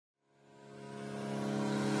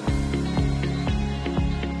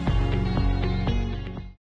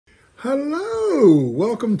Hello,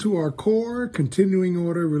 welcome to our CORE, Continuing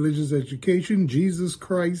Order Religious Education. Jesus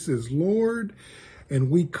Christ is Lord, and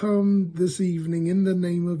we come this evening in the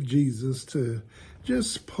name of Jesus to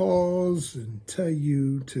just pause and tell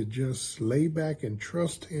you to just lay back and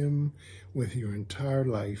trust Him with your entire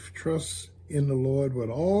life. Trust in the Lord with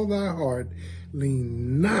all thy heart.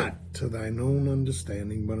 Lean not to thine own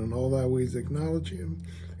understanding, but in all thy ways acknowledge Him,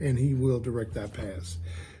 and He will direct thy paths.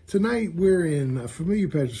 Tonight we're in a familiar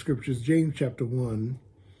passage of scriptures, James chapter 1,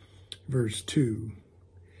 verse 2.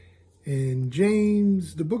 And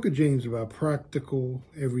James, the book of James, about practical,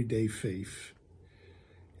 everyday faith.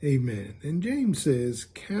 Amen. And James says,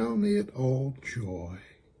 count it all joy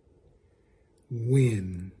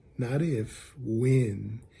when, not if,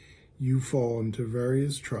 when you fall into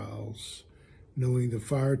various trials, knowing the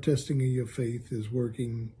fire testing of your faith is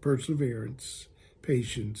working perseverance,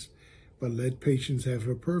 patience, but let patience have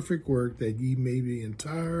her perfect work, that ye may be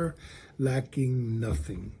entire, lacking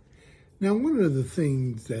nothing. Now, one of the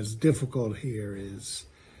things that's difficult here is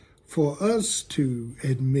for us to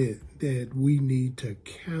admit that we need to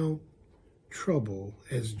count trouble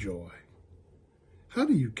as joy. How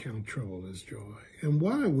do you count trouble as joy? And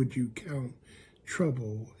why would you count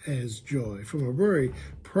trouble as joy? From a very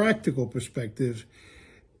practical perspective,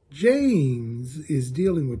 James is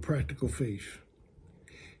dealing with practical faith.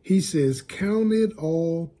 He says, count it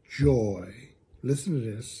all joy. Listen to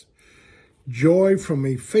this. Joy from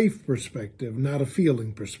a faith perspective, not a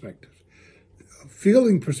feeling perspective. A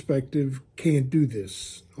feeling perspective can't do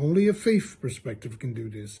this. Only a faith perspective can do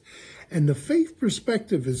this. And the faith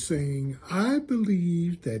perspective is saying, I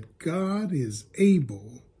believe that God is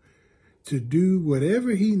able to do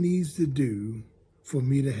whatever He needs to do for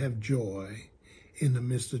me to have joy in the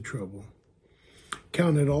midst of trouble.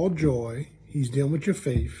 Count it all joy. He's dealing with your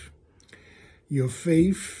faith. Your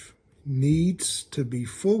faith needs to be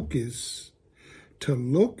focused to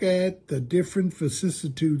look at the different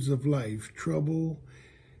vicissitudes of life, trouble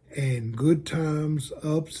and good times,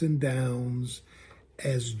 ups and downs,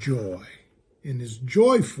 as joy. And it's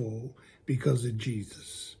joyful because of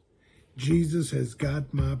Jesus. Jesus has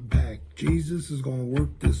got my back. Jesus is going to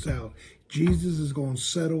work this out. Jesus is going to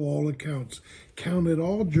settle all accounts. Count it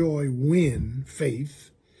all joy when, faith,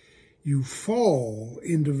 you fall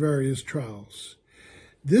into various trials.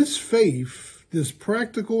 This faith, this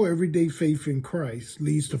practical everyday faith in Christ,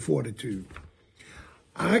 leads to fortitude.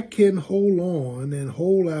 I can hold on and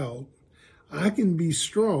hold out. I can be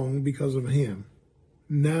strong because of Him.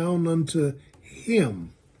 Now unto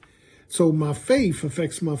Him. So my faith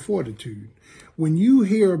affects my fortitude. When you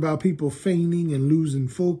hear about people fainting and losing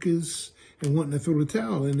focus and wanting to throw the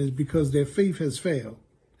towel in, it's because their faith has failed.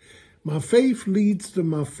 My faith leads to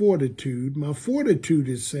my fortitude. My fortitude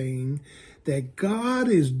is saying that God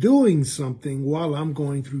is doing something while I'm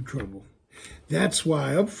going through trouble. That's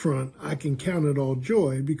why up front I can count it all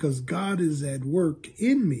joy, because God is at work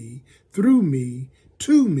in me, through me,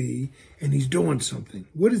 to me, and He's doing something.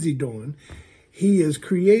 What is He doing? He is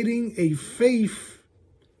creating a faith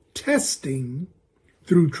testing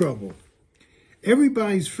through trouble.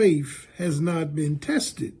 Everybody's faith has not been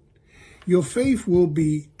tested. Your faith will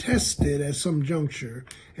be tested at some juncture,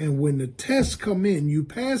 and when the tests come in, you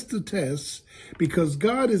pass the tests because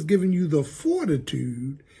God has given you the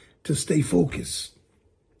fortitude to stay focused.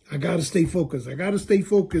 I got to stay focused. I got to stay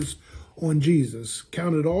focused on Jesus.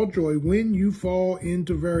 Count it all joy when you fall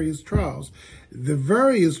into various trials. The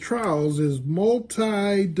various trials is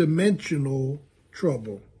multi-dimensional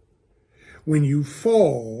trouble. When you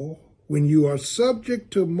fall, when you are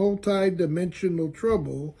subject to multi-dimensional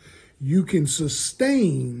trouble, you can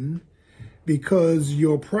sustain because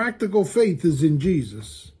your practical faith is in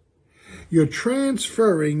Jesus. You're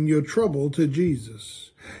transferring your trouble to Jesus.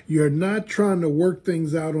 You're not trying to work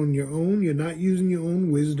things out on your own. You're not using your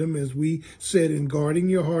own wisdom, as we said in guarding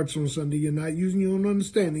your hearts on Sunday. You're not using your own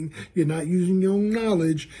understanding. You're not using your own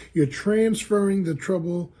knowledge. You're transferring the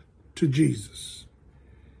trouble to Jesus.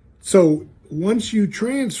 So once you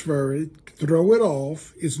transfer it, throw it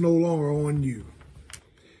off, it's no longer on you.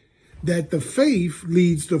 That the faith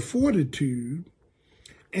leads to fortitude,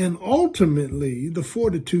 and ultimately the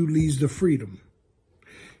fortitude leads to freedom.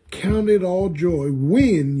 Count it all joy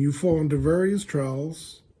when you fall into various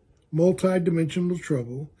trials, multi-dimensional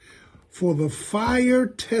trouble, for the fire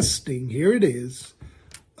testing, here it is,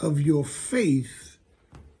 of your faith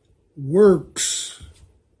works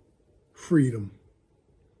freedom.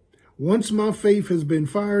 Once my faith has been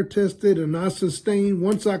fire tested and I sustain,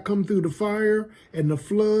 once I come through the fire and the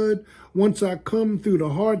flood, once I come through the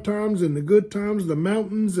hard times and the good times, the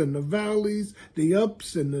mountains and the valleys, the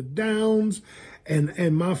ups and the downs,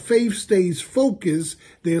 and my faith stays focused,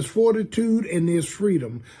 there's fortitude and there's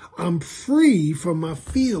freedom. I'm free from my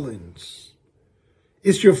feelings.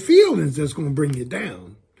 It's your feelings that's going to bring you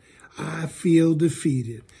down. I feel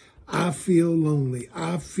defeated. I feel lonely.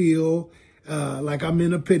 I feel like I'm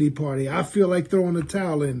in a pity party. I feel like throwing a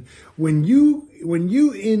towel in. When you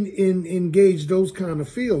engage those kind of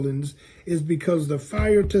feelings, is because the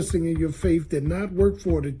fire testing of your faith did not work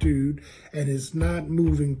fortitude, and is not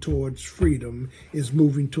moving towards freedom. It's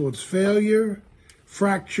moving towards failure,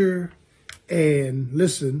 fracture, and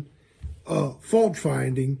listen, fault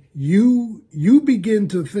finding. You begin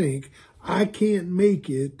to think, I can't make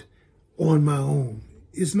it on my own.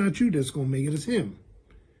 It's not you that's going to make it, it's him.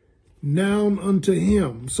 Now unto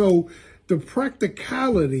him. So the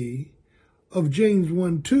practicality of James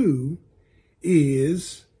 1:2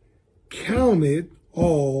 is count it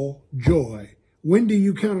all joy. When do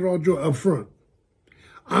you count it all joy? Up front.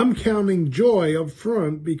 I'm counting joy up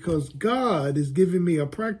front because God is giving me a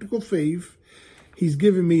practical faith. He's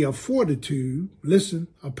giving me a fortitude, listen,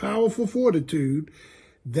 a powerful fortitude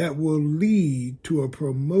that will lead to a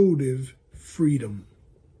promotive freedom.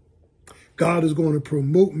 God is going to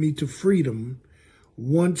promote me to freedom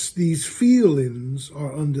once these feelings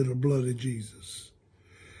are under the blood of Jesus.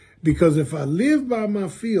 Because if I live by my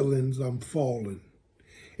feelings, I'm fallen.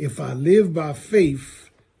 If I live by faith,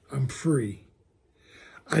 I'm free.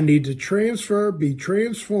 I need to transfer, be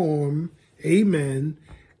transformed, amen,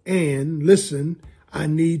 and listen, I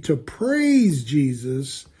need to praise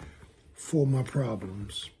Jesus for my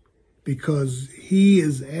problems because he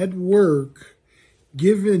is at work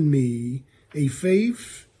giving me a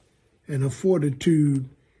faith and a fortitude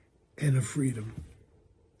and a freedom.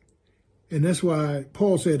 And that's why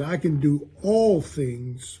Paul said, I can do all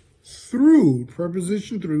things through,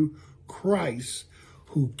 preposition through, Christ,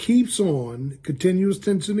 who keeps on, continuous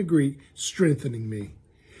tense in the Greek, strengthening me.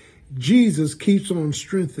 Jesus keeps on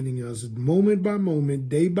strengthening us moment by moment,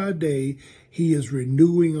 day by day. He is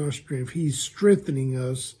renewing our strength. He's strengthening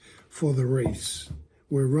us for the race.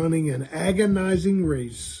 We're running an agonizing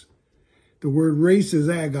race. The word race is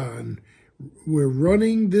agon. We're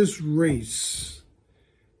running this race.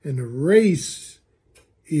 And the race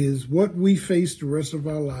is what we face the rest of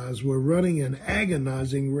our lives. We're running an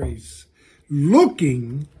agonizing race,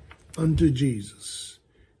 looking unto Jesus,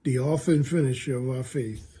 the author and finisher of our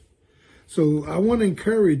faith. So I want to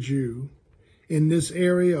encourage you in this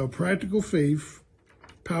area of practical faith,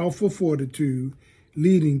 powerful fortitude,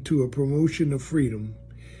 leading to a promotion of freedom.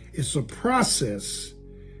 It's a process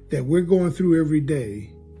that we're going through every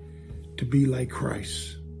day to be like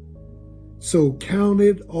Christ. So count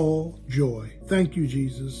it all joy. Thank you,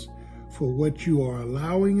 Jesus, for what you are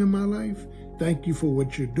allowing in my life. Thank you for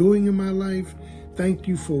what you're doing in my life. Thank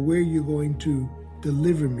you for where you're going to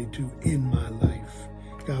deliver me to in my life.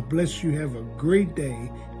 God bless you. Have a great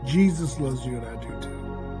day. Jesus loves you, and I do too.